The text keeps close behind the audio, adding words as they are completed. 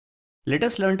Let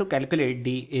us learn to calculate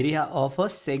the area of a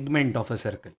segment of a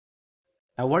circle.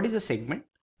 Now, what is a segment?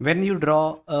 When you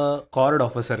draw a chord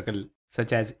of a circle,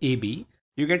 such as AB,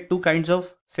 you get two kinds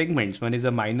of segments. One is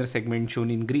a minor segment shown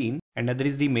in green, and other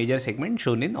is the major segment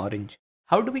shown in orange.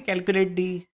 How do we calculate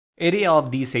the area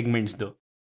of these segments though?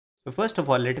 So first of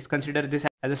all, let us consider this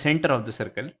as the center of the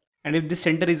circle. And if this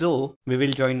center is O, we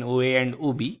will join OA and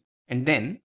OB. And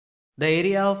then the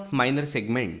area of minor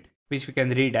segment, which we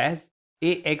can read as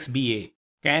AXBA,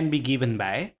 can be given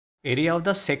by area of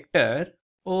the sector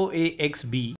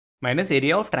OAXB minus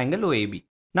area of triangle OAB.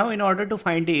 Now, in order to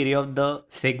find the area of the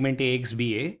segment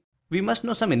AXBA, we must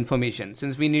know some information.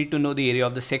 Since we need to know the area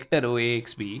of the sector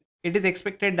OAXB, it is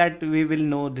expected that we will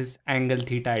know this angle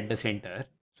theta at the center,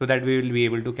 so that we will be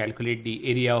able to calculate the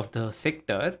area of the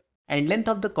sector and length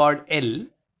of the chord L,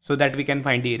 so that we can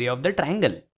find the area of the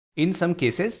triangle. In some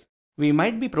cases, we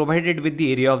might be provided with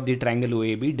the area of the triangle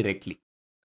OAB directly.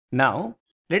 Now,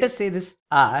 let us say this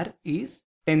R is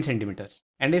 10 centimeters.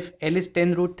 And if L is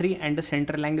 10 root 3 and the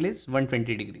central angle is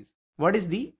 120 degrees. What is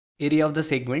the area of the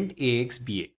segment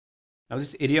AXBA? Now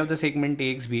this area of the segment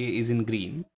AXBA is in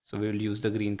green. So we will use the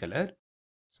green color.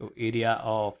 So area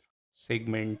of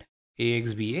segment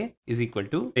AXBA is equal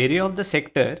to area of the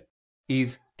sector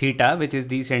is theta, which is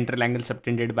the central angle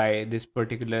subtended by this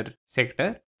particular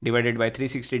sector, divided by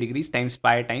 360 degrees times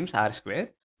pi times r square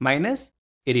minus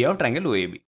area of triangle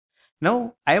OAB.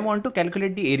 Now, I want to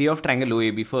calculate the area of triangle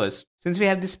OAB first. Since we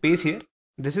have this space here,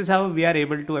 this is how we are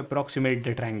able to approximate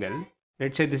the triangle.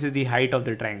 Let's say this is the height of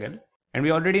the triangle, and we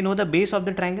already know the base of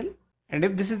the triangle. And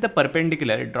if this is the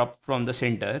perpendicular dropped from the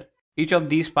center, each of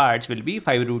these parts will be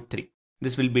 5 root 3.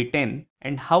 This will be 10.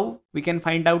 And how we can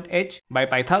find out h? By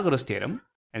Pythagoras theorem.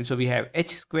 And so we have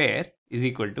h square is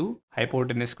equal to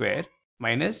hypotenuse square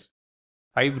minus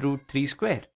 5 root 3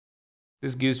 square.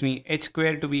 This gives me h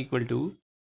square to be equal to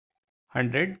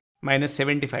 100 minus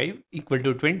 75 equal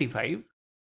to 25,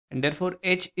 and therefore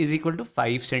h is equal to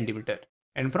 5 centimeter.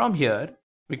 And from here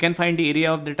we can find the area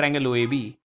of the triangle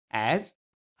OAB as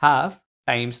half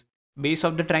times base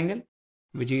of the triangle,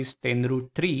 which is 10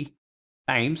 root 3,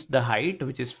 times the height,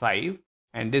 which is 5,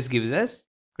 and this gives us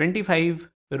 25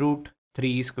 root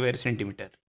 3 square centimeter.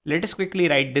 Let us quickly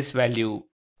write this value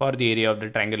for the area of the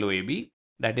triangle OAB,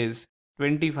 that is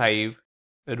 25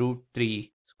 root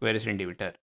 3 square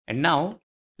centimeter. And now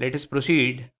let us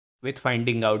proceed with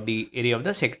finding out the area of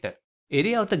the sector.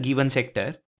 Area of the given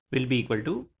sector will be equal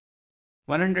to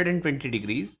 120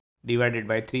 degrees divided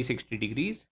by 360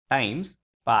 degrees times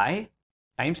pi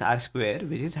times r square,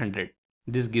 which is 100.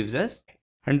 This gives us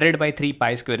 100 by 3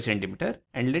 pi square centimeter.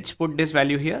 And let's put this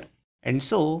value here. And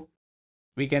so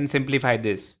we can simplify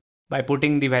this by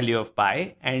putting the value of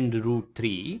pi and root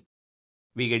 3.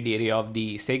 We get the area of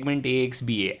the segment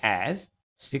AXBA as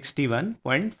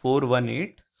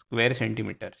 61.418 square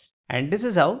centimeters. And this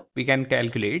is how we can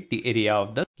calculate the area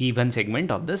of the given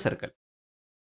segment of the circle.